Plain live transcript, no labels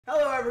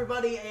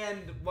everybody,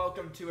 and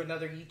welcome to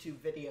another YouTube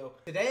video.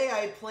 Today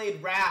I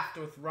played Raft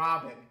with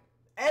Robin.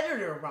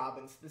 Editor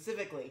Robin,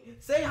 specifically.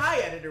 Say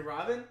hi, Editor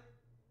Robin.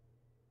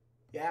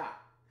 Yeah.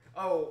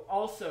 Oh,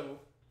 also,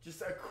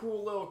 just a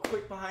cool little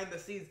quick behind the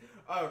scenes.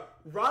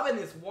 Robin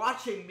is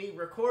watching me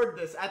record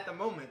this at the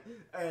moment,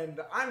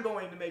 and I'm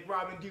going to make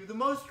Robin do the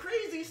most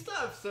crazy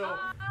stuff, so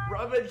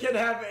Robin can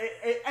have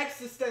a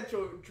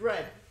existential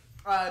dread.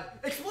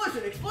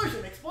 Explosion,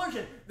 explosion,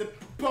 explosion! The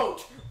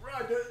boat!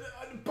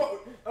 The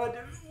boat!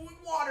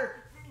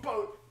 Water!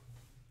 Boat!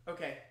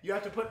 Okay, you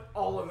have to put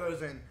all of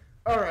those in.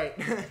 Alright.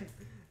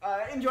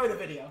 Enjoy the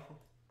video.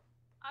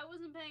 I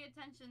wasn't paying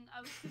attention.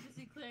 I was too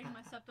busy clearing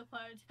my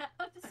septifier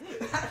tabs.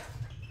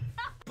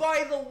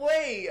 By the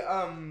way,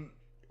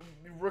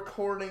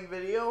 recording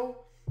video,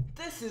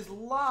 this is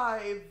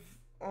live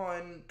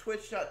on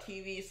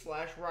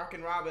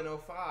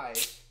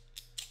twitch.tv/rockinrobin05.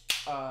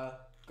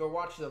 Go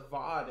watch the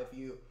VOD if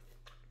you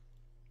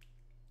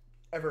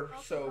ever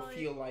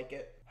feel like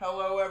it.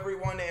 Hello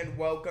everyone and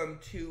welcome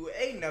to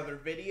another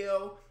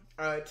video.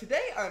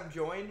 Today I'm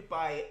joined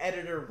by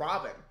Editor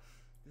Robin.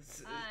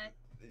 This is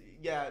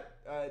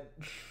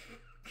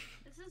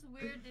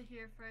weird to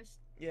hear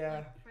first. Yeah.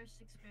 Like,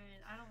 first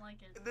experience. I don't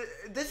like it.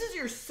 This is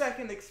your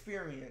second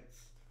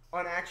experience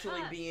on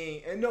actually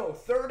being, no,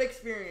 third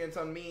experience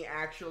on me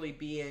actually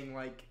being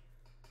like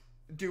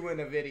doing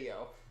a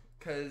video.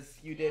 Cause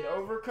you did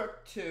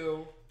Overcooked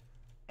 2,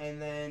 and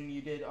then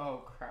you did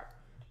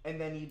and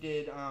then you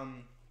did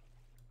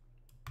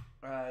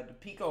the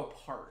Pico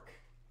Park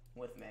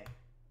with me.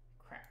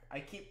 Crap.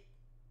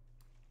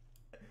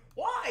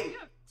 Why? You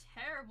have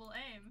terrible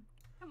aim.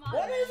 Come on.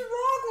 What is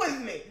wrong with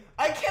me?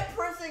 I kept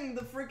pressing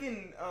the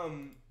freaking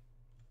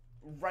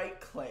right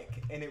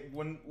click and it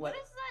wouldn't let.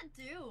 What does that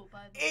do,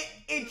 by the way?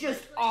 It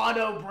just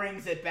auto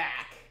brings it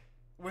back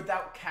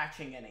without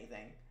catching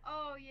anything.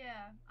 Oh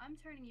yeah, I'm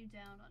turning you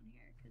down on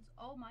here, cause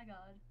oh my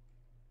god.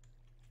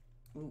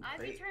 Ooh, I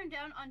have you turned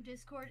down on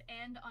Discord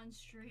and on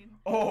stream.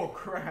 Oh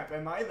crap,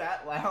 am I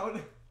that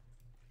loud?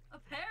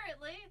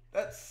 Apparently.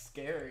 That's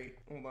scary.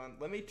 Hold on,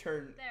 let me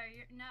turn there,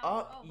 you're now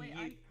up oh wait,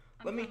 you.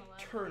 I'm let me loud.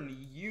 turn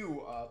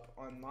you up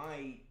on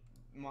my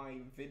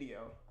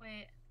video.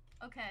 Wait,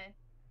 okay.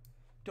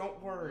 Don't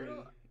worry.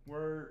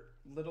 We're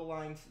little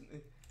lines.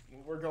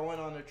 We're going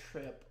on a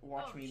trip.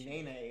 Watch me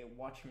nay.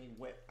 Watch me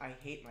whip. I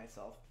hate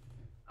myself.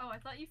 Oh, I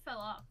thought you fell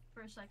off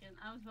for a second.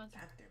 I was about to,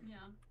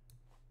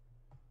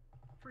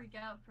 freak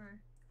out for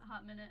a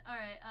hot minute.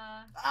 Alright,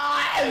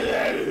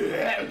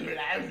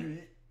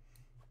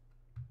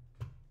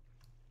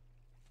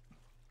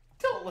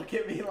 Don't look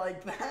at me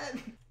like that.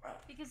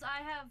 Because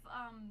I have,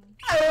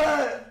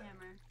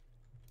 hammer.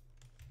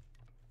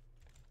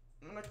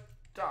 I'm gonna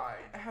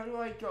die. How do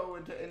I go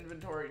into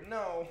inventory?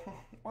 No.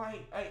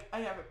 Why? I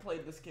haven't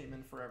played this game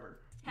in forever.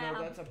 Tab.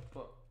 No, that's a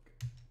book.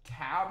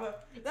 Tab?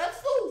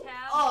 That's the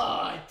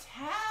tab.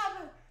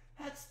 Tab?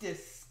 That's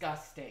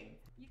disgusting.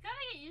 You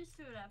gotta get used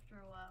to it after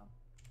a while.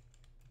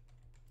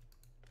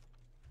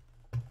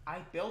 I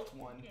built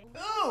one. Okay.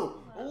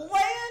 Ooh!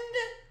 Land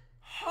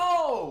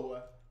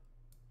ho!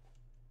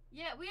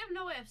 Yeah, we have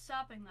no way of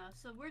stopping though,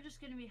 so we're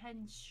just gonna be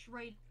heading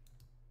straight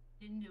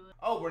into it.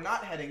 Oh, we're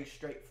not heading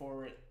straight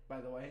for it, by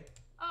the way.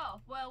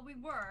 Oh, well, we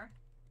were.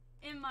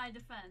 In my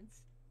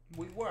defense.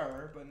 We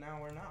were, but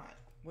now we're not.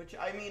 Which,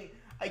 I mean,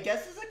 I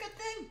guess is a good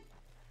thing.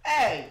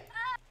 Hey!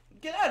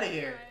 Get out of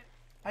here!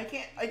 Right. I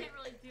can't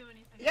really do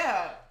anything.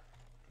 Yeah!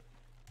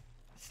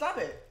 Stop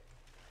it!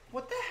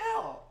 What the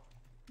hell?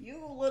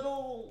 You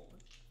little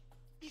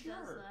He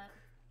jerk. does that.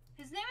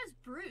 His name is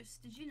Bruce.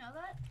 Did you know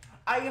that?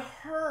 I've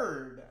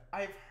heard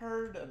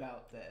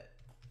about that.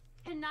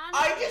 Kanani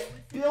I just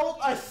built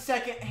a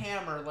second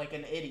hammer like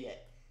an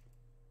idiot.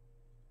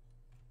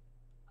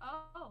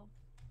 Oh.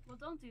 Well,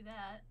 don't do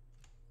that.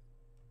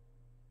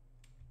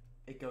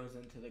 It goes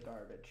into the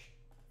garbage.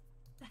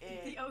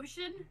 The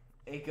ocean?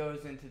 It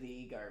goes into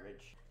the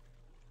garbage.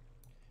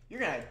 You're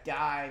gonna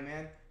die,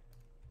 man.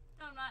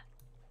 No, I'm not.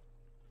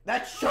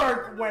 That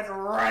shark went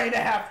right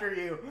after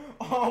you.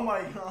 Oh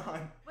my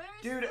god.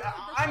 Dude,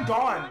 I'm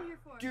gone.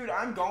 Dude,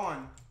 I'm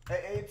gone.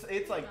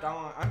 It's like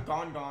gone. I'm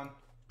gone.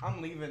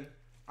 I'm leaving.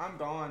 I'm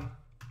gone.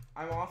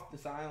 I'm off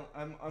this island.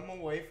 I'm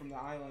away from the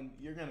island.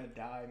 You're gonna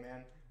die,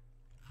 man.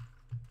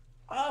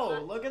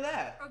 Oh, look at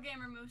that. Pro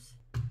gamer moose.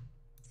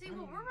 See,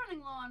 what we're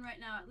running low on right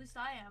now, at least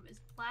I am, is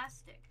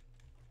plastic.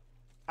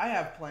 I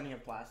have plenty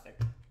of plastic.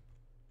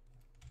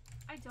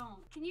 I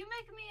don't. Can you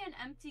make me an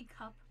empty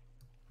cup?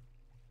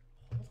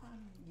 Hold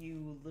on,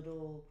 you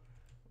little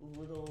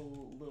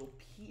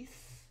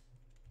piece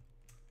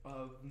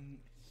of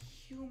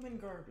human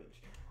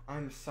garbage.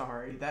 I'm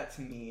sorry, that's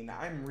mean.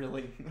 I'm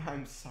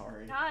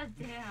sorry. God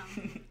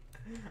damn.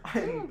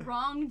 Who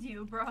wronged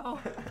you, bro?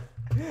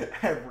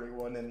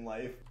 Everyone in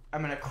life.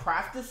 I'm gonna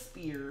craft a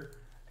spear,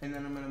 and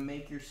then I'm gonna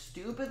make your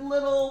stupid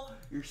little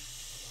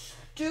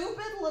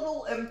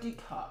empty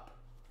cup.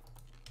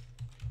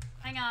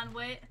 Hang on,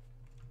 wait.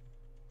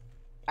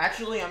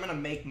 Actually, I'm gonna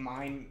make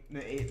my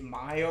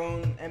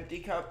own empty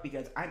cup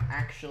because I'm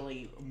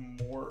actually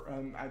more.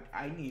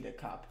 I need a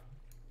cup.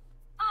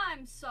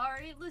 I'm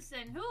sorry.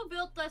 Listen, who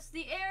built us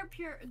the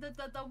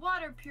the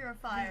water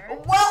purifier?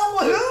 Well,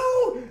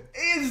 who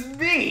is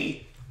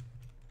me?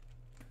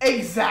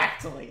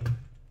 Exactly.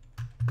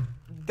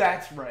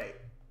 That's right.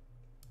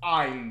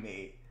 I'm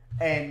me.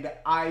 And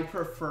I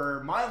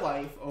prefer my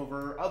life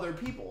over other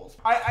people's.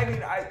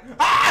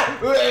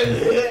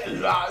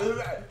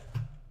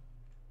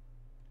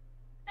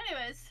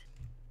 Anyways.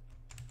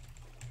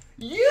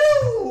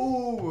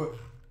 You!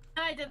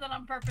 I did that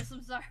on purpose,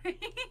 I'm sorry.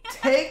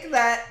 Take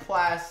that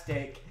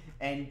plastic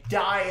and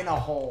die in a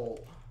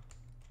hole.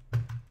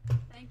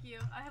 Thank you.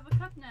 I have a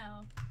cup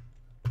now.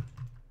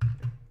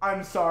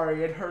 I'm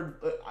sorry, it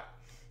hurt.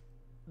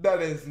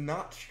 That is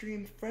not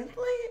stream friendly,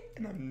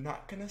 and I'm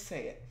not gonna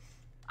say it.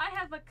 I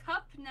have a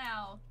cup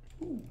now.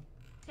 Ooh,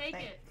 Take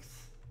thanks. it.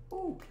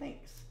 Ooh,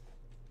 thanks.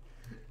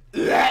 Can't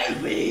yell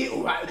at me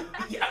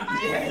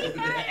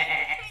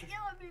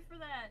for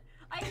that.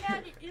 I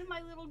had it in my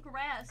little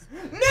grasp.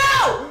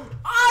 No!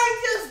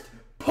 I just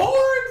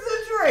poured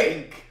the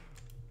drink!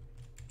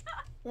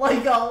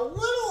 Like a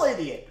little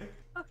idiot.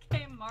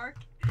 Okay, Mark.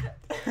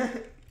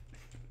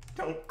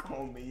 Don't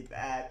call me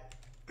that.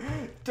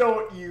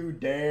 Don't you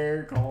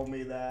dare call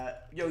me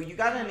that. Yo, you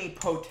got any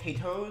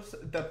potatoes?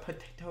 The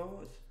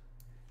potatoes?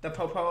 The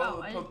popo?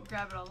 Oh, I didn't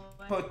grab it all the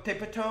way.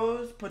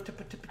 Potatoes?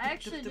 I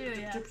actually do,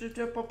 yeah.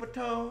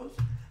 Potatoes?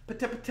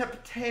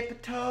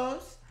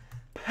 Potatoes?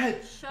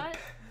 Shut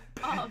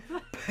up.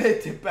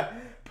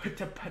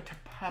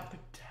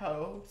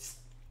 Potatoes?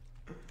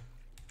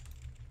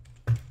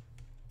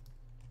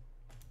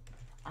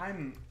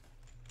 I'm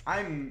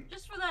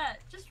Just for that.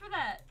 Just for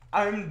that.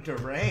 I'm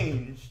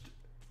deranged.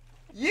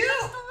 You!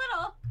 Just a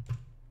little.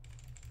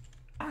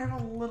 I'm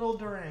a little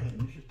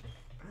deranged.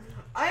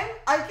 I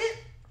get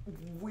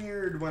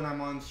weird when I'm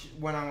on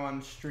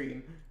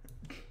stream.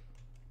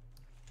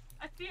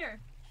 I fear.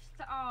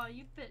 Oh,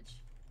 you bitch.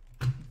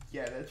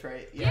 Yeah, that's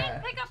right. You Yeah.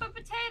 didn't pick up a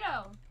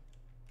potato.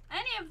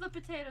 Any of the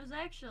potatoes,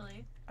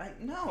 actually.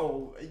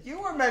 No,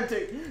 you were meant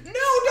to. No,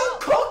 don't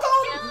cook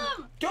them. Kill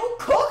 'em! Don't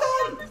cook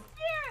them. This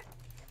here.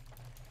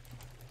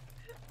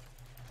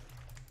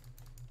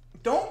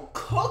 Don't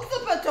cook the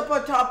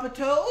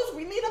potatoes.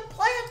 We need to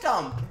plant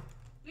them.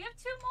 We have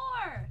 2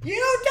 more.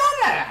 You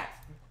dumbass.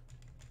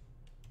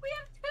 We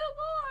have 2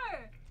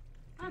 more.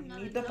 I'm We not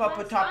need a the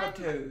dumbass. I'm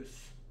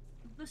potatoes.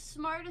 the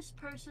smartest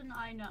person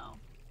I know.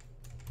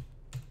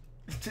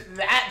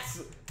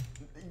 That's.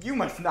 You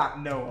must not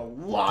know a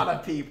lot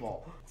of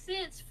people. See,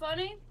 it's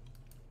funny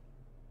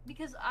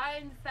because I,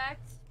 in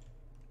fact,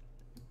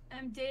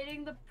 am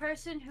dating the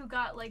person who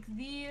got like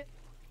the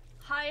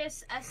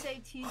highest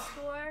SAT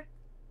score,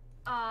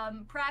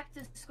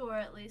 practice score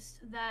at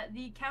least, that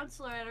the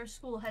counselor at our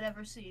school had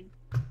ever seen.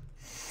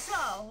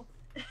 So,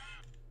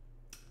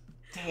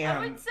 Damn. I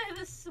wouldn't say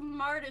the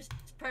smartest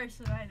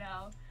person I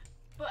know,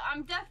 but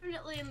I'm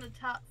definitely in the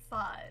top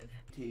 5.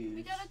 Dude.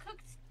 We got a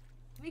cooked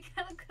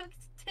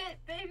tit,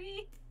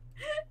 baby.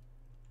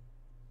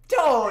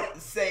 Don't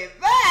say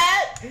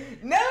that!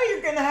 Now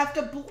you're gonna have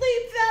to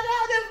bleep that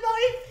out of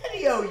my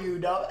video, you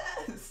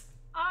dumbass!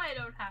 I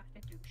don't have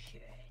to do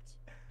shit.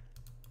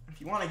 If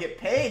you want to get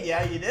paid,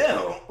 yeah, you do.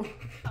 Oh,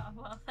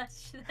 well,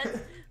 that's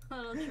a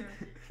little true.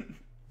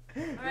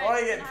 You Alright, want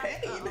to get now-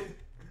 paid.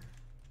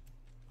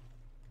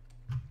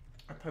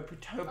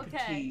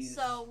 Okay,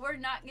 so we're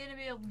not gonna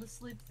be able to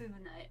sleep through the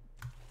night.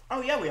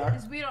 Oh, yeah, we are.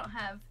 Because we don't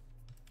have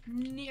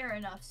near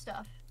enough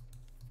stuff.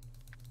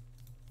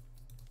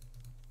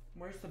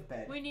 Where's the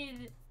bed? We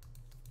need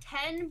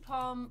 10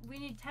 palm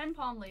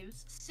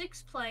leaves,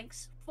 6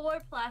 planks,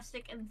 4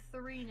 plastic, and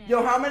 3 nails.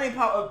 Yo, how many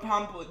palm?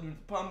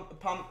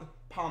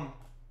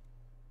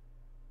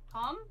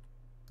 Palm?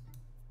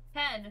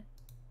 10.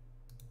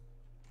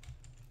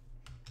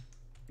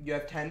 You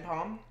have 10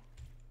 palm?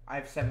 I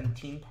have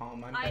 17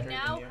 palm. I'm better than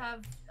you.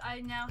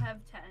 I now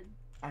have 10.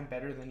 I'm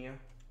better than you.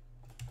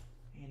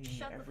 In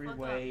Shut the every fuck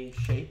way,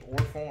 shape, or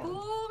form.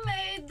 Who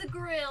made the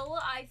grill?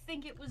 I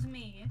think it was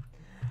me.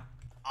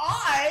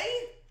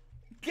 I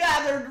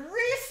gathered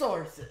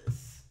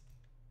resources.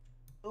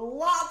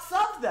 Lots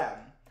of them.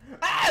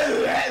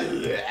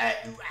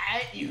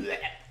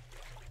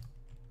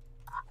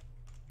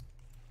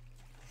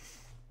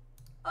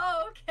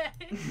 Oh, okay.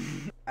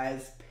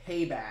 As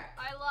payback.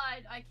 I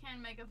lied. I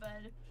can make a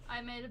bed.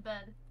 I made a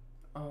bed.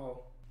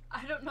 Oh.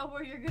 I don't know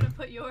where you're gonna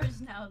put yours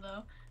now,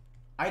 though.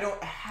 I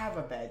don't have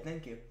a bed,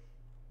 thank you.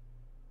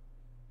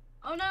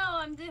 Oh no,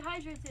 I'm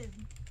dehydrated.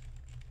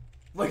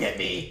 Look at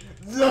me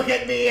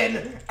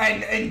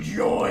and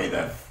enjoy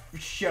the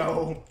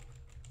show.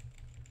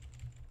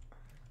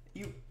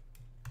 You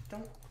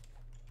don't.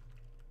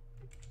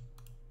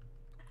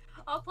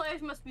 All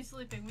players must be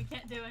sleeping. We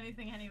can't do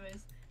anything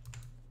anyways.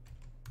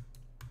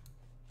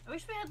 I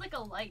wish we had like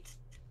a light.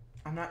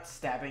 I'm not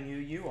stabbing you,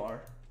 you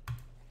are.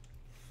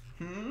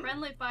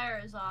 Friendly fire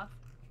is off.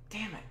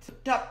 Damn it.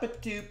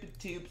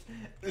 Tuppa-toops.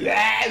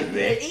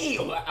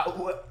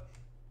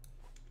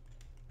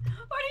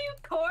 What are you,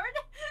 corn?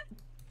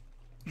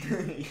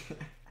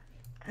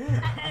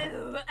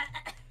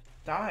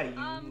 Die, you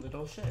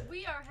little shit.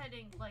 We are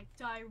heading like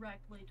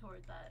directly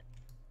toward that.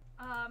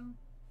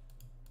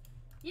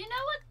 You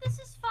know what? This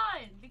is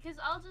fine because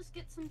I'll just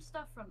get some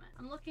stuff from it.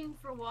 I'm looking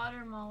for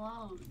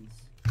watermelons,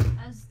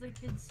 as the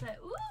kids say.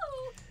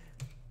 Ooh.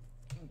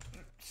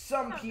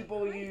 Some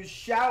people use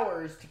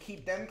showers to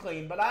keep them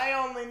clean, but I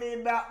only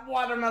need that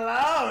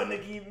watermelon to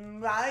keep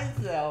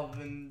myself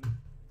and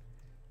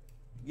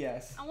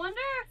yes. I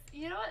wonder if,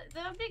 you know what,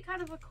 that would be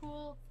kind of a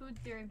cool food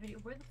theory video.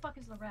 Where the fuck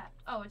is the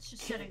Raft? Oh, it's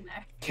just sitting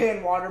there.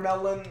 Can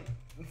watermelon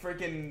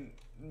freaking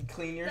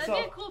clean yourself?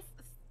 That'd be a cool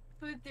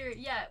food theory.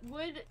 Yeah,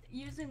 would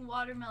using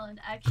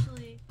watermelon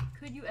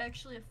could you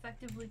actually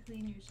effectively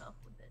clean yourself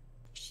with it?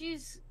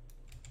 She's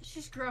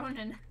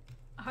groaning,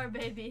 our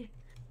baby,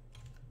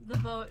 the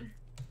boat.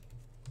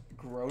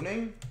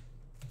 Groaning?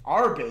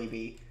 Our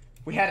baby?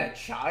 We had a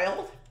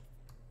child?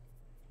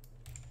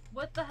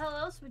 What the hell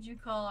else would you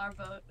call our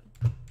boat?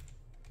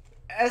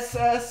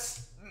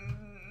 SS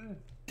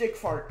Dick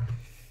Fart.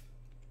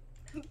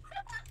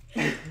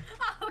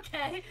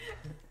 Okay.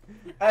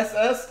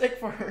 SS Dick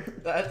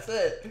Fart. That's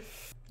it.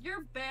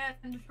 You're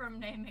banned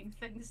from naming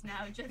things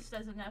now, just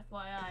as an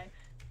FYI.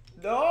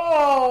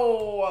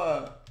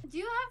 No! Do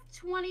you have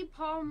 20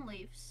 palm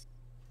leaves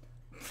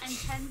and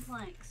 10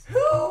 planks?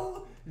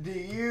 Who do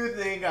you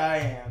think I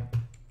am?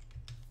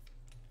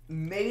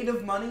 Made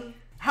of money?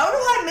 How do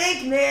I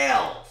make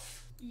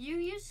nails? You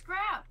use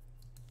scrap.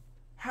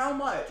 How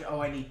much? Oh,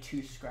 I need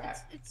 2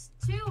 scrap. It's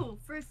 2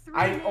 for 3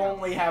 I nails.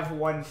 only have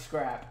 1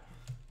 scrap.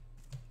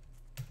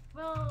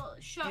 Well,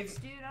 shucks,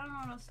 dude. I don't know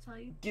what else to tell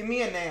you. Give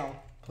me a nail,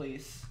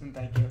 please, and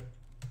thank you.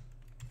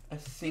 A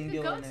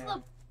singular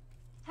nail.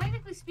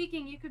 Technically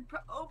speaking, you could.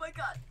 Oh my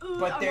god. Ooh,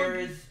 But there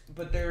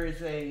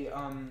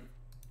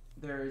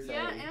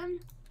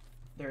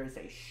is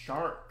a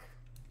shark.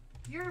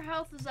 Your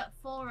health is at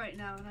full right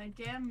now, and I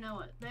damn know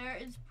it. There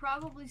is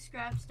probably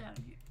scraps down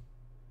here.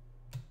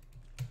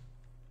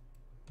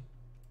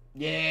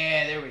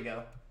 Yeah, there we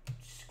go.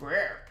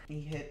 Scrap. He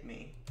hit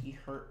me. He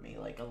hurt me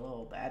like a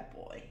little bad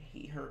boy.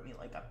 He hurt me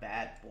like a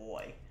bad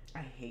boy. I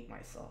hate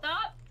myself.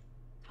 Stop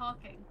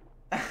talking.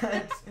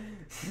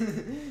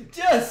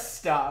 Just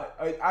stop.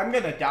 I'm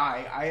gonna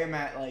die. I am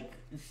at like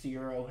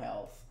 0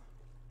 health.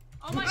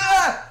 Oh my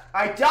god.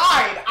 I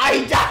died!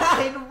 I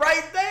died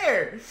right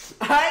there!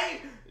 I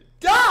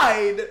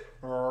died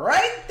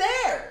right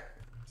there!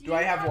 Do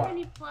I have what?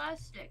 Any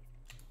plastic?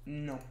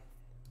 No.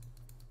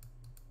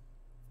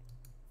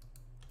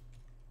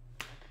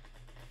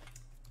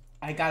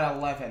 I got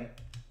 11.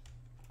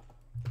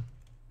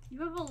 You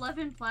have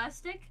 11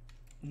 plastic?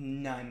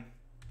 None.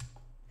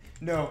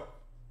 No.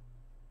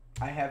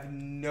 I have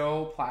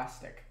no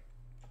plastic.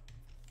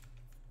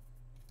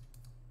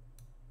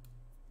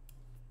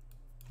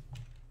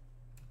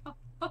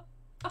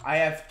 I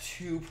have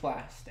 2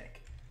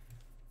 plastic.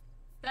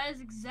 That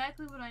is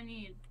exactly what I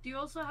need. Do you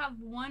also have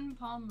 1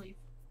 palm leaf?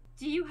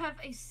 Do you have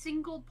a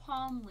single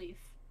palm leaf?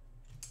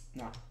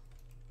 No.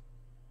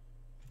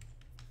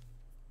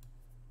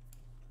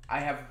 I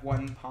have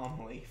 1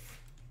 palm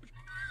leaf.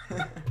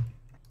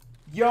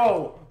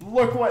 Yo,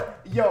 look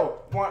what,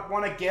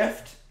 want a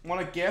gift?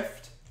 Want a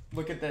gift?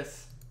 Look at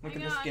this. Look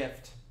at this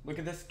gift. Look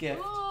at this gift.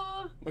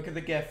 Ooh. Look at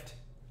the gift.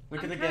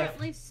 Look at the I'm gift.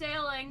 currently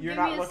sailing. You're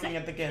Give me not a looking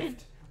at the second.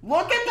 gift.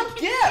 Look at the I can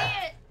gift! see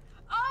it.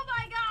 Oh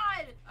my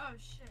god! Oh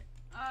shit.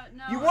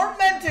 No. You weren't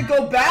meant to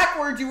go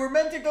backwards, you were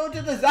meant to go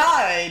to the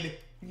side!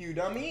 You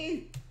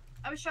dummy!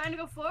 I was trying to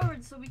go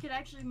forward so we could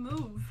actually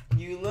move.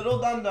 You little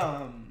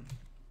dum-dum.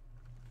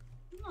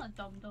 I'm not a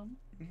dum-dum.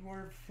 You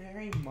are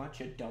very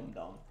much a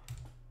dum-dum.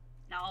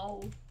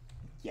 No.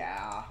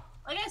 Yeah.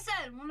 Like I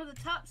said, one of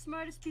the top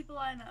smartest people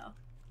I know.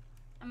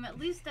 I'm at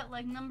least at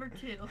like number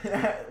 2.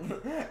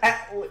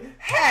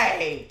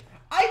 Hey!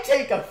 I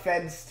take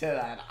offense to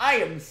that. I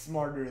am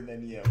smarter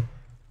than you.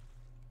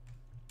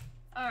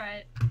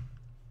 Alright.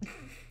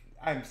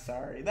 I'm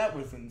sorry. That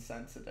was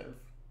insensitive.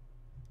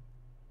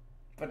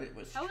 But it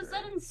was How true. was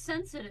that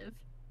insensitive?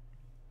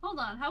 Hold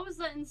on. How was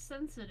that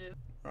insensitive?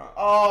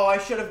 Oh, I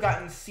should have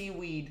gotten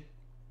seaweed.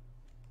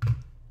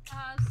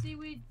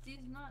 Seaweed,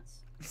 these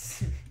nuts.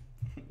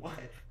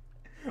 What?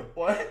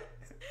 What?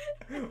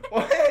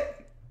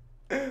 What?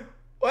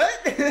 What?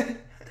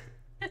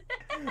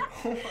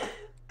 What?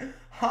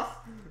 Huh?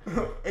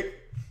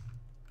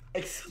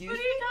 Excuse me? What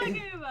are you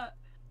talking about?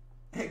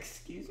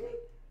 Excuse me?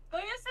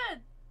 Like I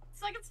said,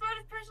 second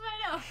smartest person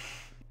I know.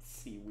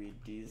 Seaweed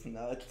these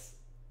nuts.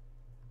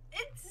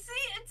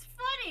 It's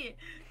funny.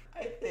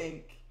 I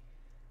think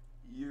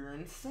you're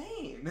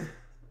insane.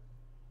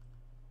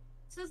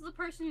 Says the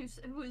person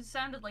who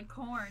sounded like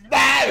corn.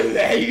 I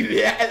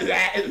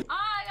I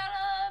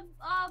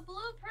got a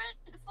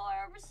blueprint for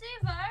a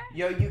receiver.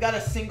 Yo, you got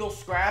a single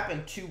scrap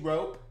and 2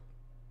 rope?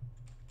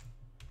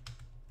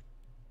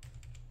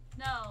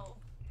 No.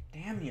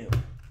 Damn you.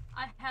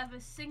 I have a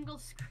single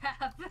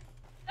scrap.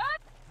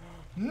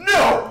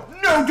 No!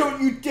 No,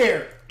 don't you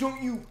dare!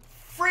 Don't you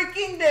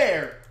freaking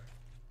dare!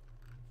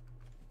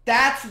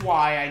 That's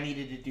why I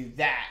needed to do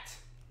that.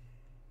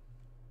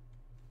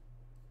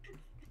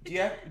 Do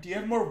you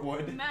have more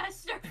wood?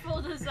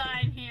 Masterful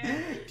design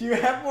here. Do you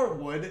have more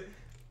wood?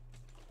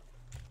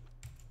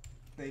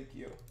 Thank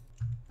you.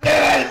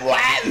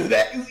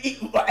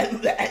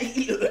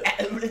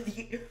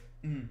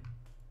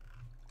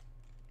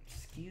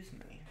 Excuse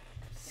me.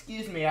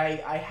 Excuse me,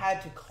 I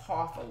had to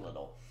cough a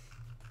little.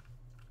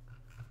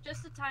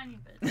 Just a tiny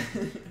bit.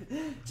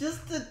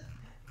 just a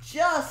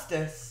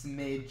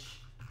smidge.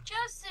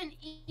 Just an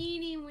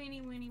eeny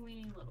weeny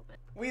little bit.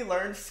 We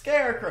learned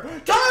scarecrow.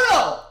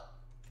 Turtle!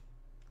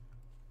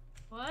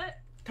 What?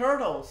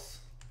 Turtles.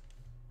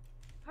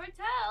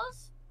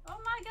 Hotels? Oh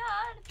my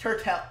god.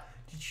 Turtle.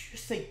 Did you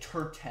just say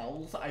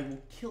turtles? I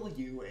will kill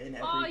you and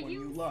everyone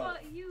you love.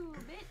 You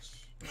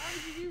bitch. Why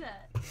did you do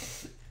that?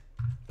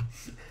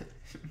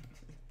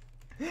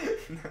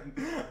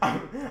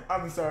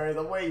 I'm sorry,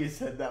 the way you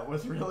said that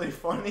was really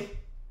funny.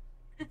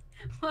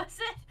 Was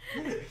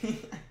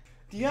it?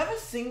 Do you have a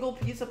single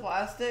piece of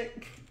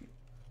plastic?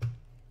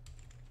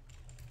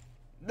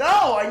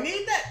 No, I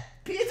need that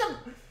piece of...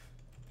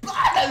 I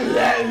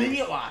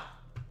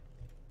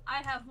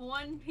have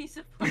one piece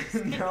of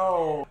plastic.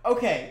 No.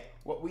 Okay,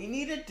 what we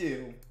need to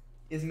do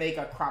is make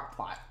a crock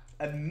pot.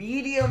 A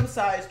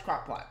medium-sized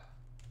crock pot.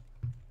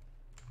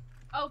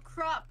 Oh,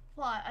 crock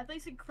pot. I thought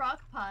you said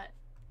crock pot.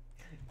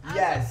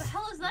 Yes. What the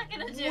hell is that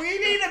gonna do? We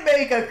need to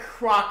make a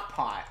crock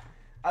pot.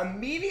 A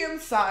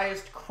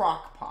medium-sized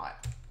crock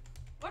pot.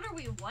 What are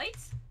we, white?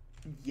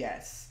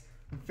 Yes.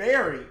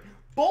 Very.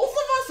 Both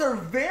of us are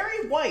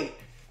very white.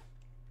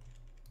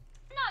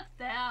 Not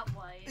that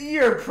white.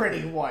 You're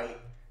pretty white.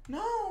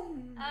 No.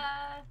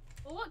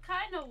 Well, what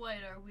kind of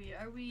white are we?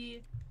 Are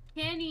we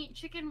can't eat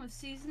chicken with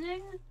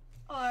seasoning?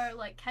 Or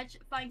like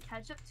find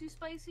ketchup too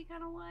spicy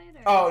kind of white?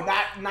 Or... Oh,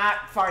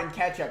 not find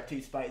ketchup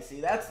too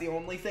spicy. That's the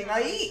only thing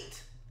I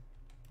eat.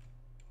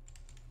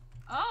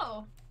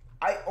 Oh.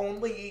 I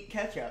only eat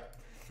ketchup.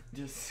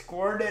 Just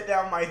squirt it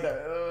down my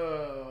throat.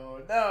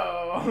 Oh,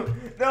 no.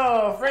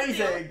 No,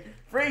 freezing.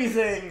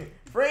 Freezing.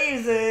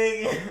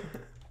 Freezing.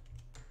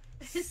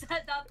 Is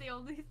that not the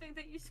only thing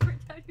that you squirt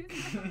down your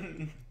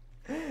throat?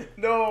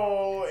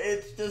 No,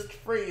 it's just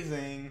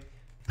freezing.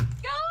 Go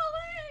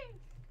away!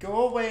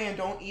 Go away and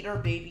don't eat our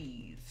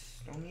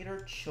babies. Don't eat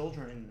our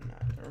children.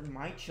 They're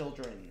my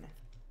children.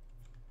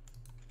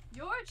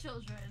 Your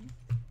children?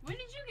 When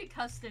did you get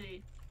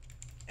custody?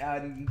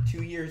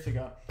 2 years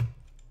ago.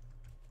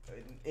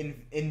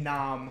 In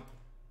Nam.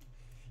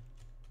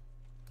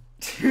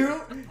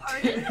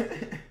 Pardon?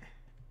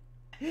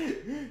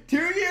 2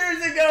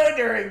 years ago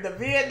during the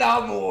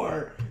Vietnam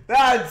War.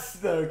 That's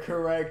the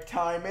correct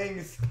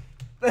timings.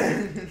 Are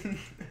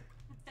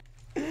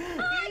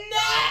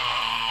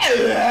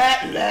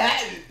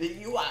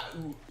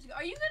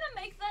you gonna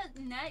make that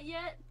net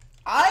yet?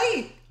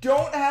 I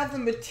don't have the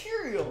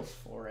materials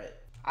for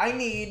it. I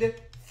need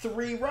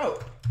 3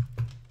 rope.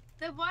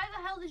 Then why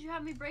the hell did you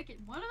have me break it?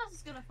 One of us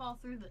is gonna fall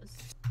through this.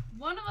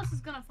 One of us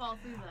is gonna fall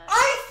through that.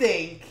 I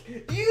think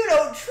you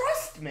don't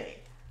trust me.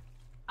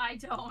 I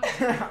don't.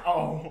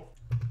 Oh.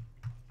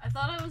 I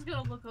thought I was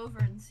gonna look over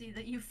and see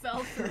that you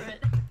fell through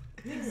it.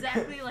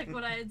 Exactly like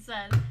what I had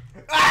said.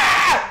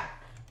 Ah!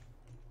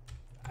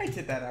 I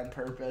did that on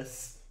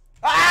purpose.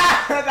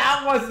 Ah!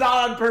 That was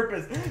not on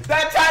purpose.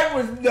 That time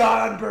was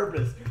not on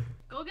purpose.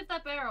 Go get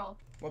that barrel.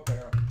 What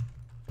barrel?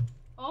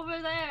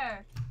 Over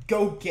there.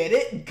 Go get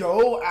it.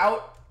 Go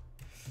out.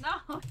 No,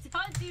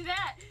 don't do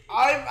that.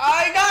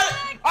 I got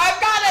it.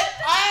 I've got it.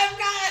 I've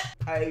got it.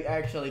 I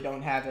actually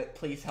don't have it.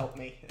 Please help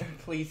me.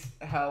 Please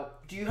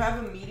help. Do you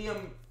have a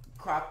medium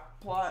crock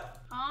plot?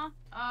 Huh?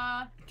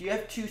 Do you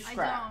have 2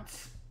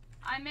 scraps?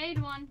 I made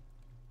one.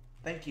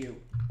 Thank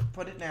you.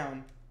 Put it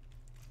down.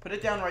 Put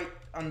it down right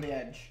on the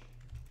edge.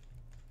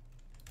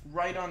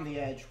 Right on the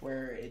edge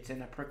where it's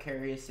in a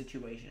precarious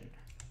situation.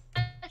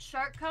 If a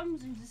shark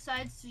comes and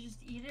decides to just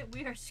eat it,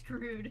 we are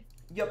screwed.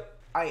 Yep,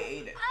 I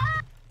ate it.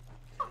 Ah!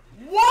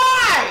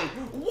 Why?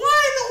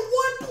 Why the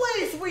one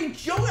place we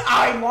joined?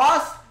 I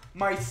lost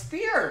my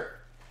spear.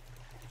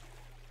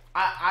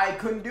 I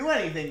couldn't do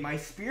anything. My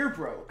spear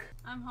broke.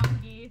 I'm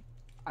hungry.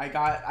 I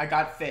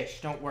got fish.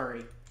 Don't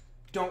worry.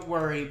 Don't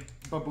worry,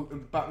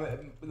 babushka.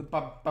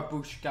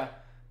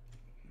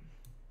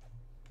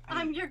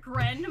 I'm your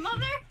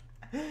grandmother?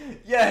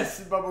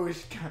 Yes,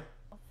 babushka.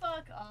 Oh,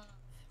 fuck off.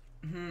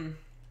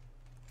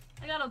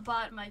 I got a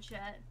bot in my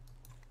chat.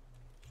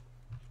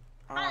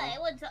 I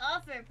want to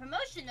offer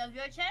promotion of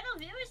your channel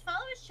viewers,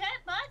 followers,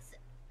 chatbots.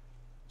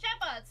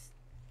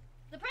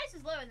 The price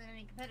is lower than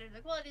any competitor.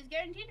 The quality is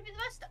guaranteed to be the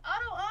best.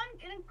 Auto on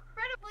and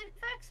incredibly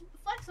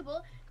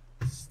flexible.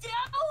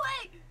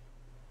 Stowaway.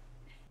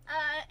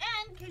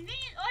 And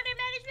convenient order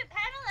management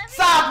panel.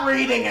 Stop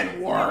reading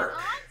and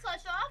work.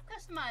 On/off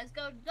customized.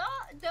 Go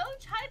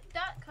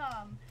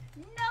dogehype.com.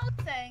 No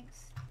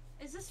thanks.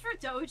 Is this for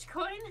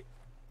Dogecoin?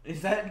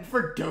 Is that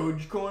for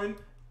Dogecoin?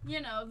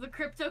 You know, the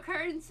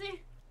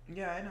cryptocurrency.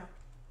 Yeah, I know.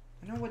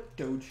 I know what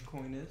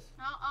Dogecoin is.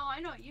 Oh, I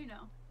know what you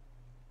know.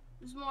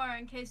 It was more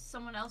in case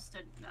someone else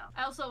didn't know.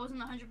 I also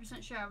wasn't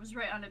 100% sure I was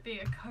right on it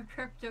being a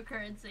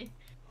cryptocurrency.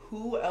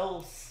 Who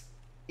else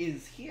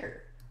is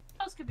here?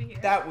 Who else could be here?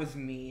 That was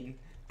mean.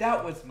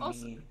 That was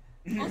mean.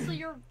 Also,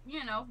 you're,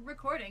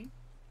 recording.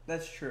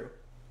 That's true.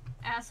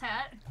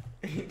 Asshat.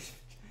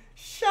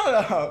 Shut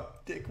Shut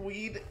up,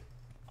 dickweed.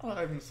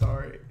 I'm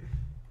sorry.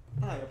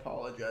 I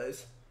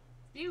apologize.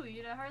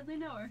 Seaweed, I hardly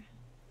know her.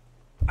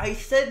 I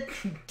said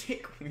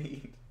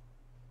dickweed.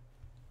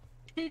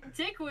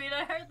 Dickweed,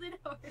 I hardly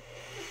know her.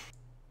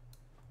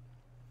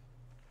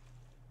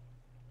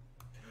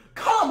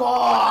 Come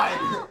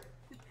on!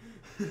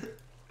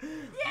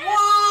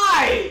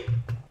 Why?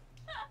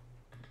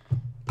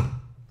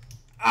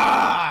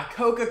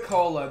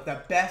 Coca-Cola,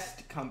 the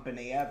best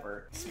company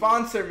ever.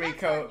 Sponsor me, That's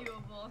Coke.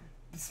 arguable.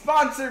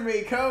 Sponsor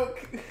me,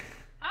 Coke.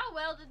 How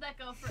well did that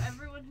go for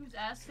everyone who's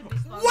asked to be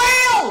sponsored?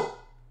 Well!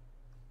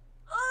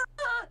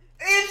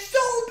 It's so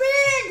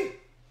big!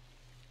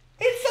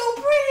 It's so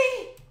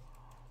pretty!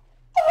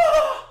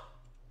 Oh!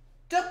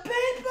 The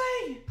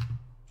baby!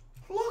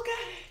 Look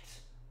at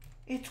it!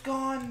 It's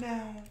gone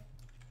now.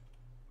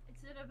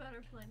 It's in a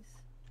better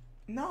place.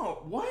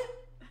 No, what?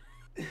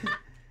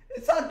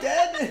 It's not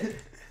dead.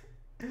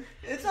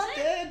 It's not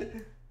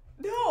dead.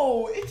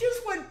 No, it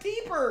just went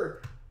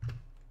deeper.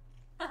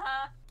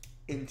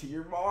 Into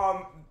your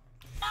mom.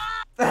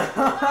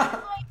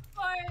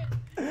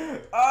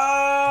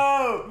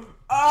 Oh!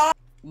 Oh!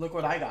 Look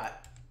what I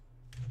got.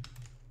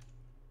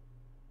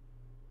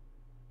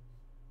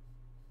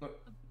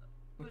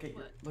 Look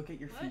at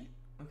your feet.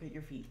 Look at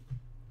your feet.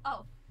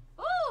 Oh.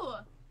 Ooh!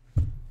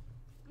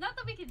 Not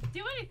that we can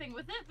do anything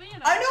with it, but you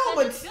know. I know,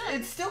 but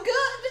it's still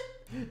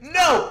good.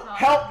 No!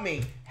 Help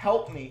me.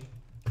 Help me.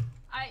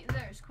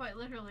 There's quite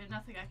literally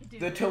nothing I can do.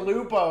 The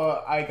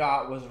chalupa I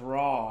got was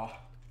raw.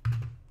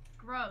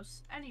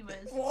 Gross.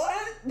 Anyways.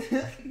 What?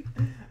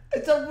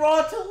 It's a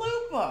raw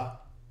chalupa.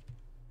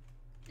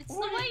 It's the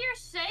way you're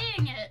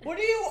saying it. What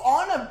are you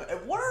on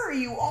what are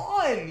you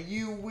on,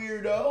 you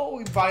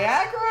weirdo?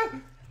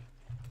 Viagra?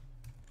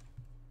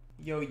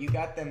 Yo, you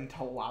got them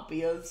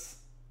tilapias?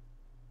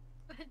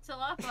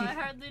 Tilapa, I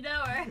hardly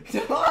know her.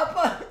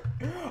 Tilapa?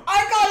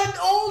 I got an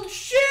old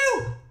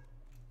shoe!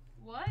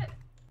 What?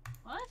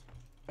 What?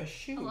 A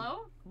shoe.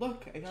 Hello?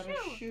 Look, I got a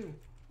shoe.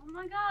 Oh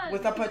my god.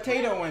 With a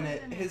potato in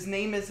it. His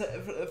name is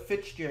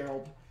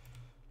Fitzgerald.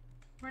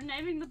 We're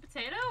naming the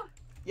potato?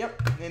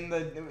 Yep,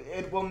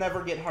 it will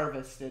never get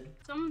harvested.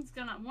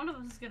 One of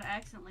us is gonna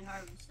accidentally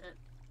harvest it.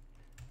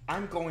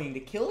 I'm going to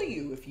kill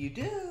you if you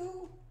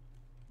do.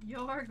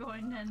 You're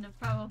going to end up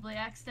probably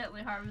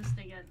accidentally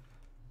harvesting it.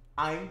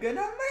 I'm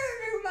gonna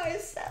murder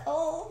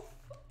myself.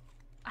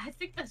 I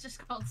think that's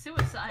just called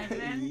suicide,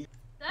 man. Did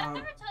I ever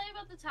tell you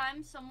about the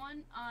time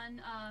someone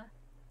on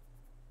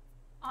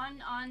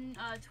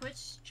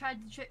Twitch tried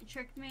to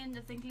trick me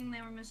into thinking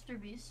they were Mr.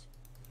 Beast?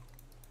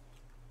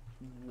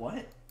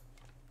 What?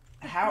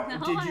 How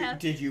No,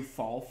 did you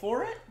fall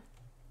for it?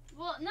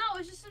 Well, no, it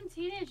was just some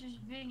teenagers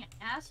being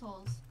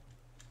assholes.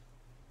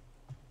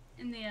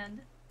 In the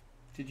end.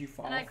 Did you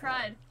fall? And I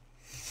cried.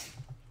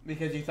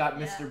 Because you thought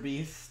Mr.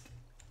 Beast?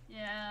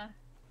 Yeah.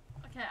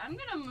 Okay, I'm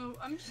gonna move.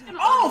 I'm just gonna.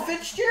 Oh,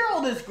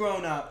 Fitzgerald is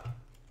grown up.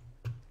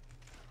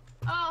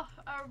 Oh,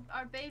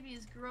 our baby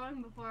is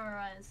growing before our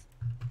eyes.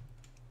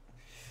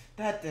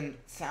 That didn't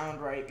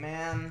sound right,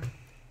 man.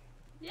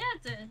 Yeah,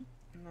 it did.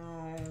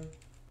 No.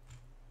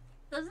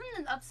 Doesn't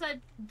an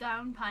upside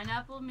down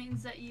pineapple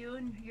means that you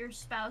and your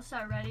spouse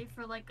are ready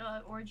for like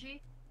a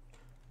orgy?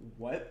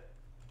 What?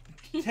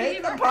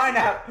 Take the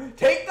pineapple.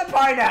 Take the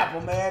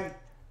pineapple, man.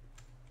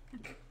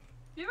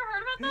 You ever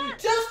heard about that?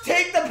 Just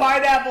take the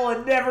pineapple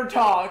and never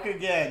talk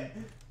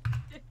again.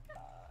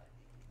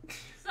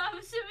 So I'm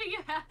assuming you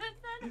haven't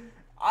then?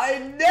 I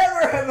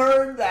never have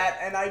heard that,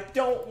 and I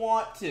don't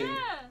want to.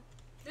 Yeah.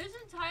 There's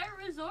entire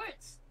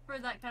resorts for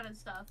that kind of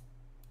stuff.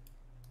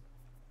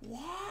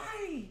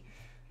 Why?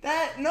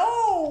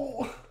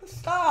 No!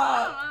 Stop!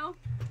 I don't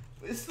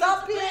know.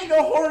 Stop being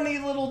a horny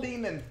little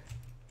demon.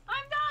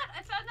 I'm not!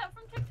 I found out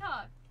from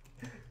TikTok.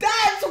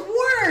 That's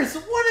worse!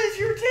 What is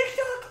your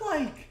TikTok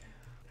like?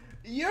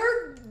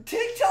 Your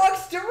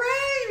TikTok's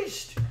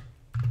deranged!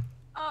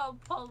 Oh,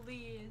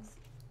 please.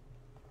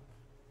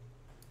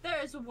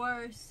 There's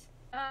worse.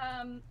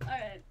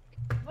 Alright.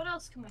 What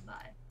else can we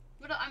buy?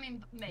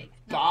 Make.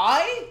 No.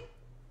 Buy?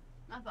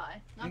 Not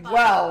buy. Not buy.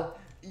 Well,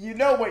 you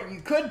know what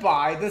you could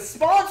buy. The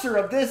sponsor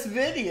of this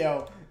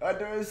video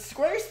is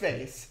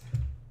Squarespace.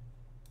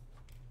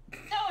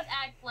 Don't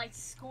act like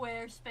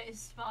Squarespace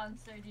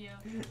sponsored you.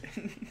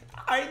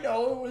 I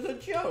know, it was a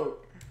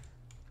joke.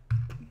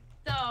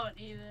 Don't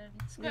even.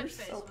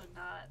 Squarespace would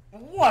not.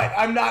 What?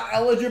 I'm not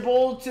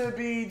eligible to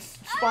be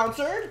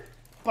sponsored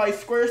by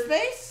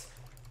Squarespace?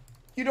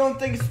 You don't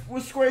think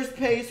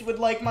Squarespace would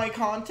like my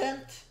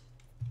content?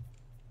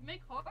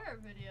 Make horror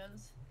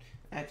videos.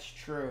 That's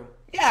true.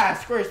 Yeah,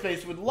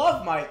 Squarespace would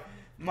love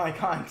my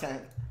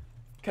content.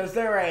 Because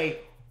they're a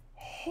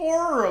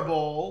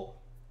horrible...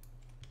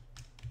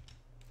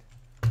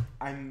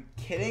 I'm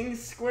kidding,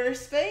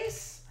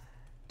 Squarespace?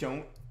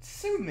 Don't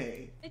sue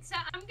me.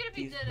 I'm gonna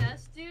be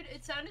deadass, dude.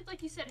 It sounded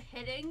like you said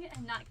hitting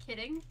and not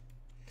kidding.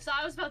 So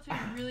I was about to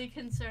be really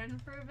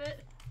concerned for a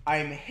bit.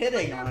 I'm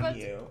hitting on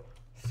you.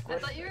 I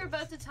thought you were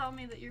about to tell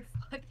me that you're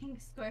fucking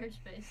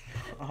Squarespace.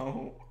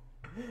 Oh.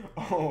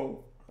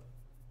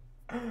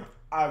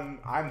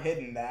 I'm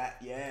hitting that.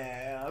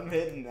 Yeah, I'm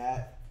hitting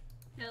that.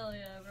 Hell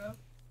yeah, bro.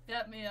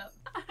 Dap me up.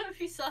 I don't know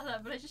if you saw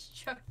that, but I just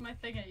chucked my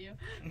thing at you.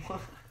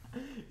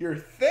 Your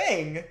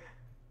thing?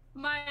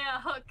 My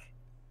hook.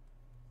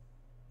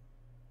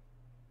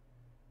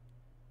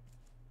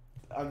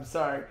 I'm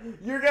sorry.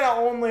 You're gonna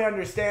only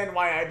understand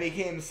why I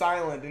became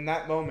silent in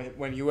that moment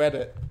when you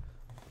edit.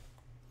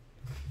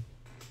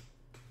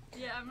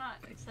 Yeah, I'm not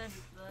excited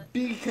for that.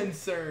 Be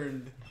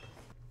concerned.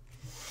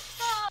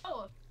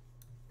 No!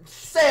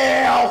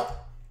 Sail!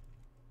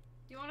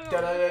 You wanna go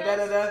Da da really da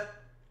da da fast?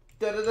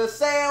 da da da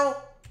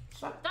sail!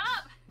 Stop!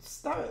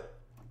 Stop it.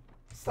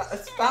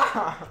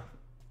 Stop.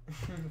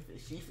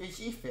 Fishy,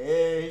 fishy,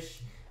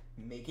 fish.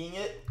 Making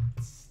it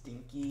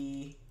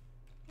stinky.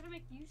 I'm gonna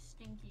make you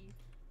stinky.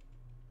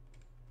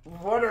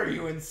 What are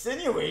you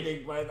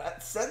insinuating by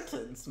that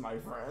sentence, my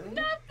friend?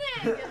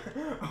 Nothing!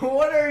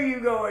 What are you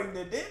going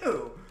to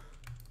do?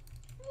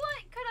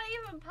 What could I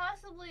even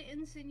possibly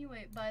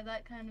insinuate by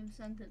that kind of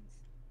sentence?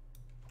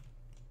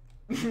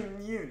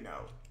 You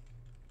know.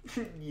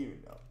 You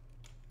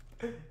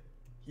know.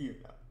 You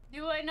know.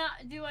 Do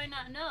I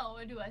not know,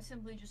 or do I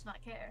simply just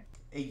not care?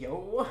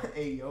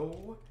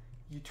 Ayo,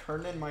 you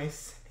turned in my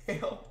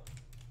sail.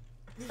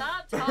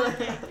 Stop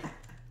talking!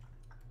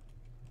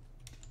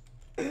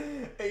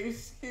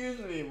 Excuse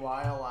me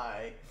while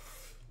I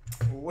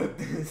whip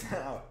this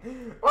out.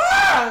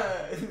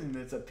 Ah!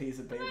 It's a piece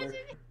of paper. Imagine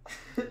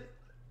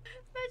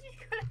you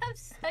could have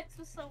sex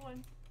with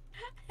someone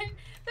and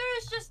there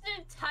is just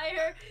an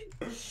entire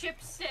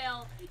ship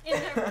sail in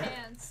their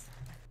pants.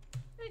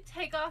 They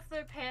take off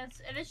their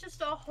pants and it's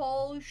just a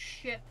whole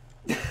ship,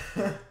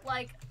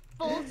 like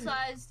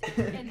full-sized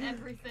and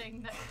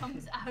everything that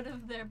comes out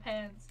of their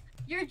pants.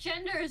 Your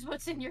gender is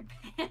what's in your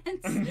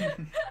pants.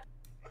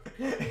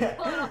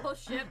 Pull out a whole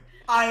ship.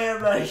 I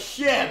am a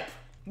ship.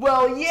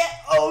 Well, yeah.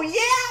 Oh,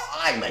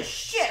 yeah. I'm a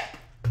ship.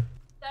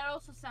 That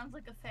also sounds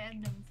like a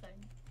fandom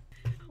thing.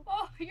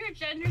 Oh, your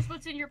gender's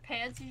what's in your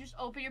pants. You just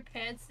open your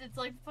pants. It's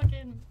like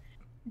fucking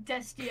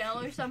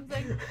Destiel or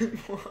something.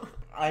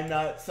 I'm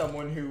not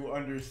someone who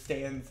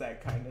understands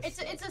that kind of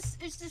stuff.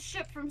 It's a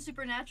ship from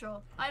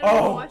Supernatural. I don't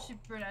even watch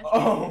Supernatural.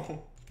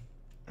 Oh.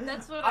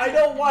 That's what I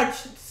don't watch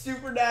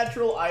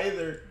Supernatural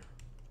either.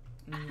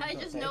 I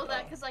just know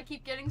that because I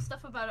keep getting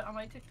stuff about it on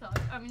my TikTok.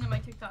 I mean, on my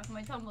TikTok, on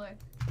my Tumblr.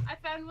 I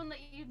found one that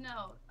you'd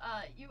know.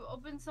 You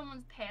open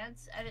someone's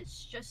pants and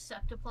it's just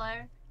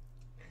Septiplier.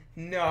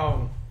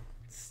 No.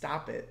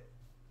 Stop it.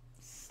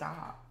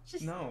 Stop.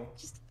 Just, no.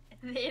 Just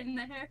in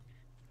there.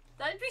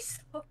 That'd be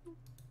so...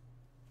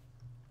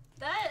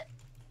 That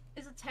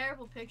is a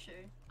terrible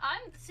picture.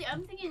 I'm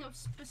thinking of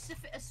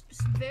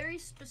very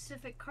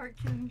specific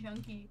cartoon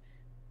junkie.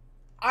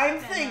 I'm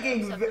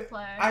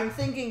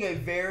thinking a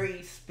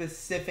very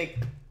specific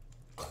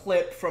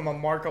clip from a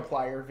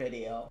Markiplier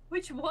video.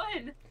 Which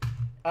one?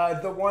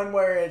 The one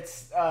where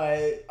it's,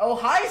 oh,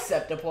 hi,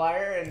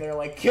 Septiplier, and they're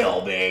like,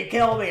 kill me,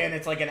 and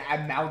it's like an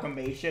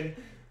amalgamation.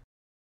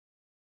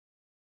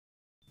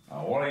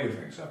 What do you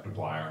think,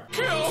 Septiplier?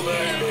 Kill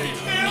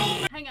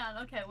me! Hang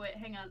on, okay, wait,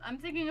 hang on. I'm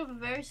thinking of a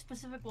very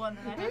specific one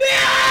that I have...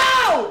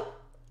 No!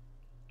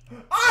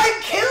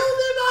 I killed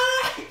him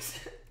on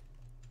accident!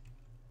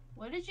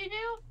 What did you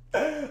do?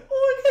 Look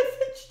at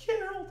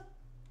Fitzgerald.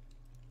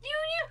 You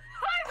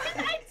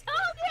harvested! I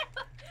told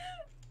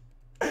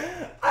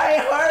you! I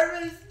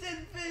harvested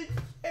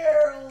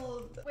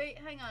Fitzgerald! Wait,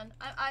 hang on.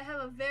 I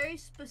have a very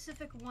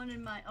specific one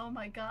in mind. Oh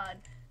my god.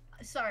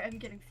 Sorry, I'm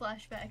getting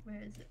flashback.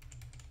 Where is it?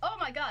 Oh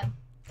my god.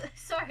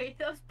 Sorry,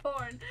 that was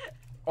porn.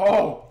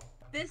 Oh!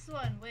 This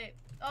one, wait.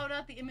 Oh,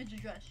 not the image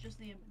address, just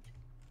the image.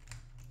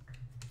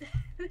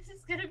 This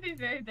is gonna be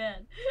very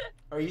bad.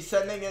 Are you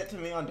sending it to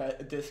me on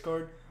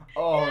Discord?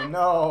 Oh yeah.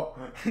 No.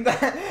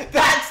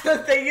 That's the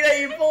thing that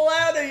you pull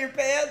out of your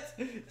pants?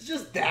 It's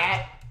just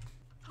that.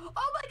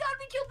 Oh my god,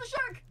 we killed the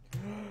shark!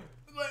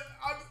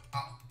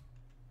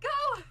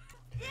 Go!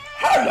 Yeah.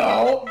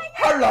 Hello!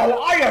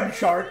 Hello, I am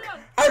Shark!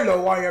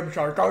 Hello, I am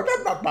Shark! Put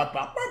it on.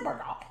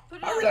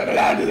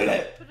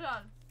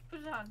 Put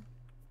it on.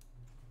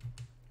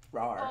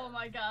 Rawr. Oh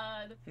my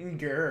god.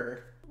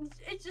 Grr.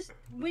 It's just,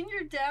 when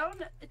you're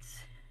down,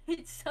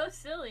 it's so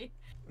silly.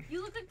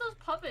 You look like those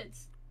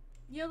puppets.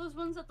 You know those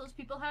ones that those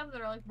people have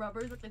that are like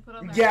rubber that they put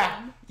on their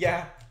hand?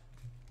 Yeah.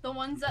 The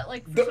ones that,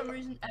 like, for some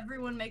reason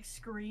everyone makes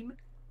scream.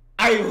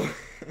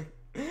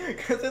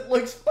 Because it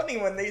looks funny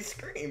when they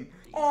scream.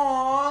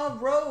 Aww,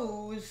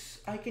 Rose.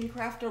 I can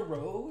craft a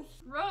rose?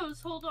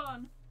 Rose, hold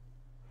on.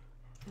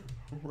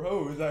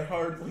 Rose, I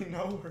hardly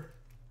know her.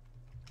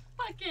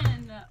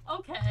 Fucking,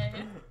 okay.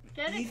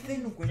 Get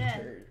Ethan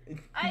Winter.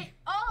 All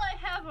I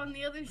have on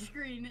the other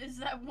screen is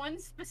that one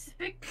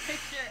specific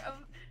picture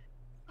of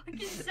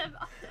fucking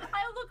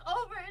I look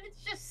over and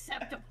it's just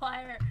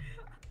Septiplier.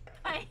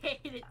 I hate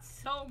it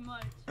so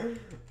much.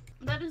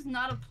 That is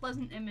not a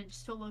pleasant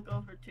image to look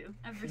over to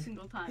every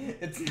single time.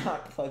 It's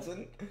not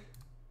pleasant.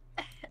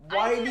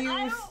 Why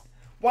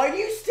do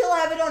you still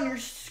have it on your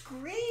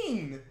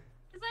screen?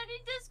 Because I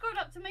need Discord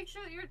up to make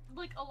sure that you're,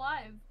 like,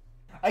 alive.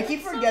 I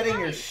keep forgetting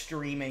you're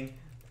streaming.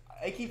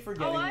 I keep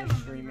forgetting Oh, I'm you're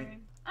streaming.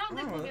 remembering. I don't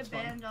think Oh, we'll that's get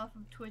fine. banned off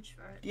of Twitch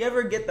for it. Do you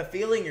ever get the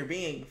feeling you're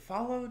being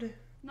followed?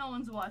 No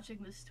one's watching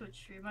this Twitch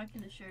stream, I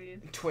can assure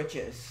you. Twitch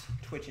is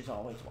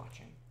always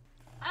watching.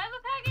 I have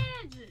a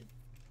package!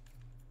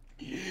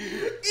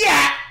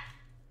 Yeah!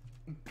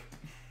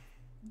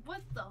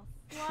 What the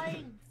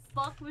flying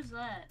fuck was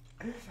that?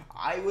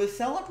 I was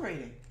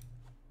celebrating.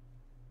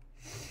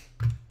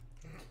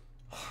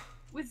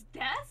 With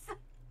death?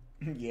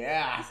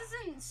 Yeah. This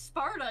isn't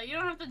Sparta, you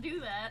don't have to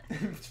do that.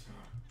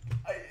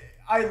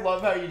 I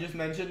love how you just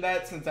mentioned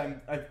that since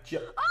I've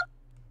just... Oh!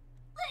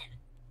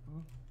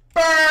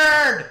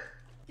 Bird!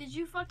 Did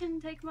you fucking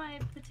take my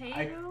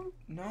potato?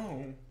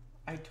 No.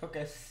 I took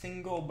a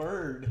single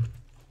bird.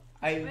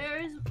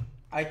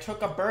 I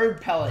took a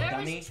bird pellet,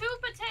 dummy. There's 2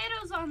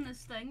 potatoes on this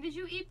thing. Did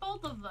you eat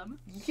both of them?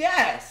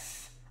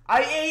 Yes!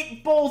 I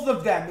ate both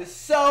of them,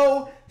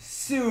 so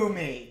sue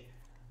me.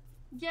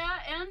 Yeah,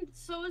 and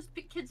so is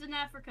kids in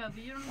Africa,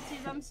 but you don't see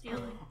them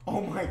stealing. Oh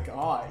my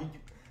god.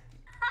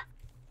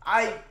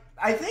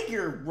 I think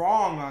you're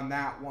wrong on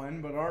that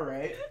one, but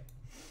alright.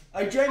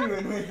 I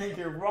genuinely think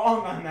you're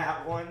wrong on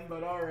that one,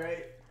 but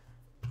alright.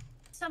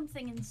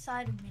 Something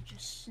inside of me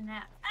just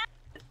snapped.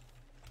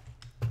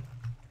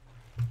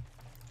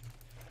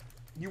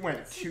 You went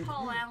Let's see too...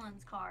 Paul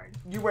Allen's card.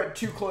 You went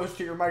too close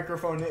to your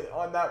microphone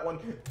on that one.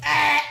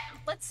 Ah!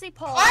 Let's see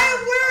Paul I'm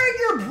Allen's wearing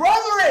your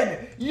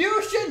brethren!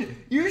 You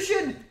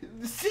should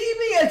see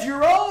me as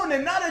your own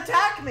and not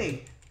attack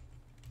me!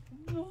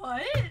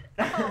 What?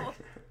 Oh.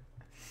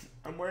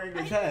 I'm wearing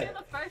I his didn't head. hear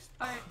the first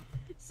part,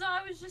 so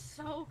I was just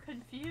so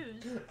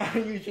confused.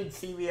 You should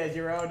see me as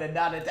your own and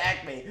not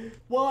attack me.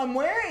 Well, I'm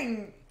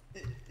wearing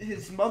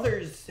his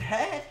mother's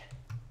head.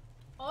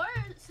 Or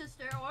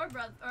sister, or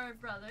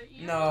brother.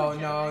 You No,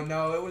 know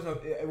no,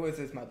 it was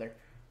his mother.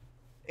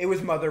 It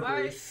was Mother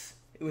Why- Bruce.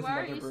 It was Why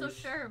Mother are you Bruce.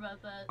 so sure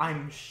about that?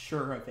 I'm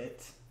sure of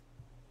it.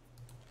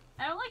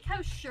 I don't like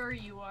how sure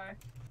you are.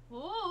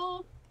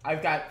 Ooh.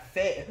 I've got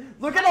fish.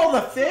 Look at all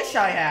the fish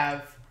I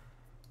have.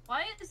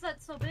 Why is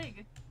that so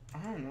big? I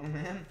don't know,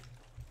 man.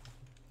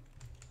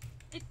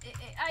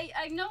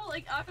 I know,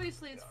 like,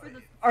 obviously it's for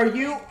the... Are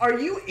you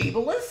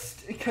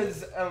ableist?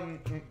 Because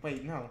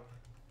wait, no.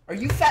 Are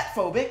you fat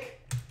phobic?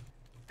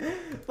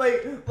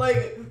 like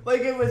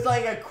it was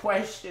like a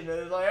question.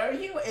 It was like, are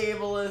you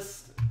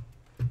ableist?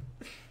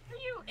 Are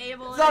you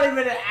able It's not even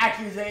an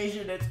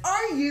accusation. It's,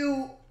 are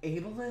you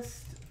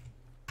ableist?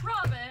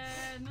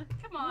 Robin!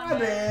 Come on, Robin,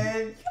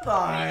 man. come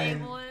on.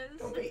 Ableist.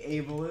 Don't be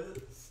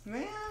ableist,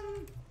 man.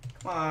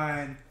 Come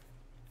on.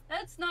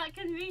 That's not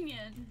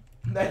convenient.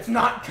 That's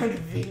not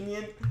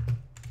convenient.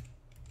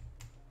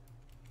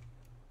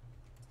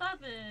 Stop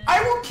it.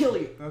 I will kill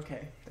you.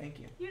 Okay, thank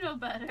you. You know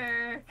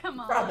better. Come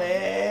on.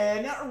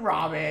 Robin.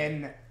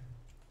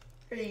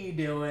 What are you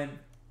doing?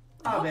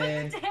 Open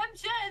Robin. the damn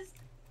chest.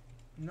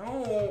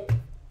 No.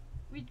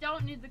 We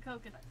don't need the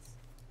coconuts.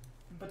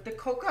 But the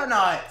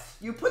coconuts.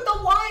 You put the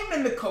lime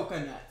in the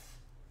coconuts.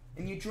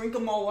 And you drink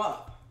them all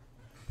up.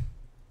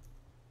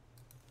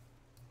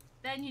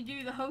 Then you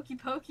do the hokey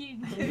pokey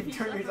and You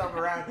turn yourself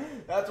around.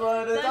 That's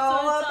what it's That's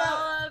all what it's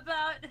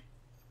about.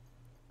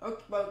 all about.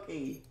 Okie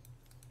dokie.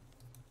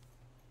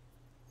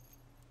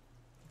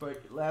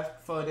 Put your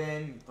left foot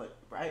in, you put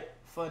right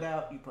foot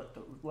out, you put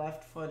the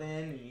left foot in,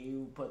 and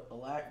you put the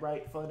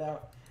right foot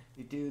out.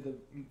 You do the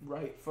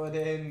right foot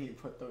in, you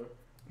put the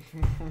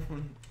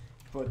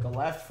put the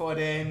left foot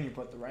in, you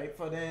put the right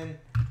foot in,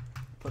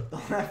 put the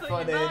left Put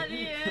foot your in.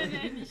 body in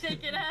and you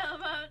shake it out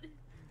about.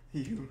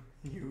 You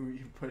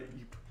put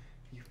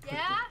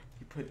Yeah?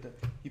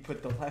 you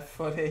put the left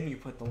foot in, you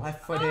put the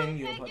left foot in,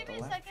 you Okay, put give the me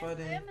a left second. foot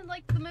in. I'm in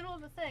like the middle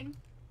of a thing.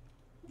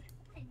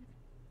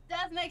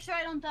 Death, make sure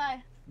I don't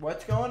die.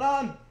 What's going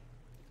on?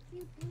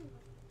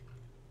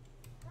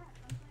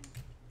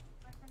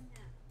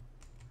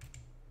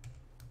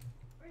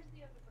 Where's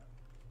the other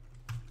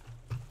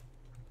book?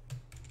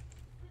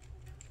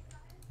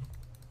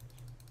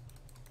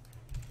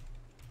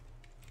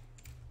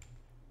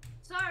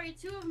 Sorry,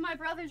 2 of my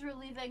brothers were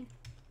leaving,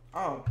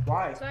 Oh,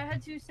 why? so I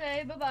had to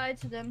say bye-bye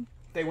to them.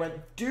 They went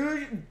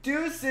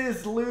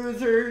deuces,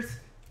 losers.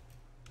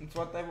 That's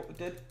what they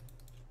did.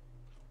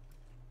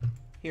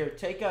 Here,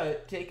 take a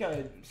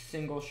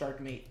single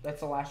shark meat. That's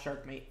the last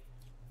shark meat.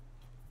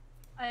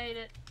 I ate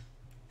it.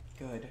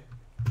 Good.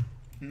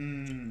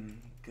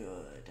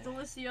 Good.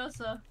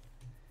 Deliciosa.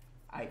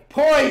 I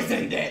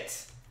poisoned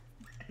it.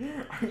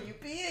 Are you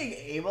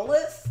being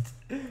ableist?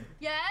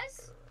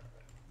 Yes?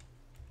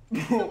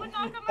 Someone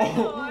knock on my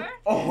door.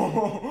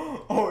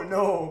 Oh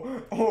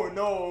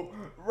no,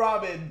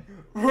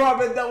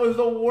 Robin, that was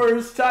the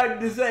worst time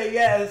to say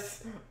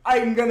yes.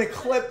 I'm gonna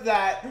clip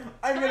that.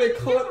 I'm gonna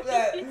clip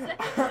that.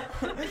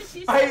 What did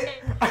she say?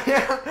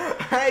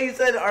 I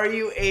said, are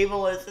you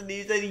ableist? And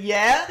he said,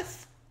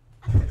 yes.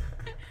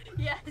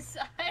 Yes,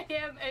 I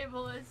am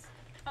ableist.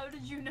 How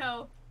did you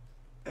know?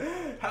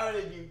 How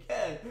did you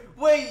guess?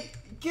 Wait,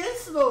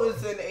 Gizmo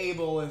is an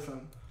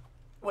ableism.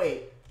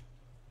 Wait,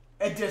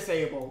 a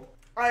disabled.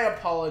 I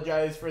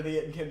apologize for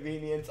the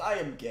inconvenience. I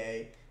am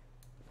gay.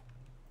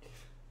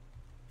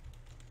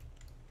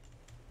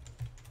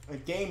 A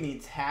game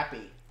means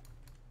happy.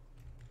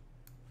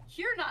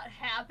 You're not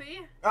happy.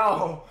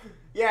 Oh,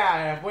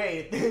 yeah,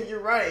 wait,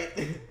 you're right.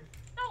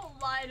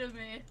 Don't lie to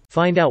me.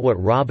 Find out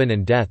what Robin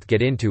and Death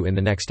get into in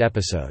the next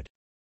episode.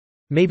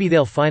 Maybe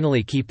they'll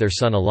finally keep their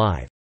son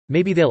alive.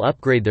 Maybe they'll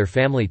upgrade their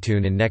family.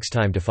 Tune in next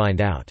time to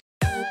find out.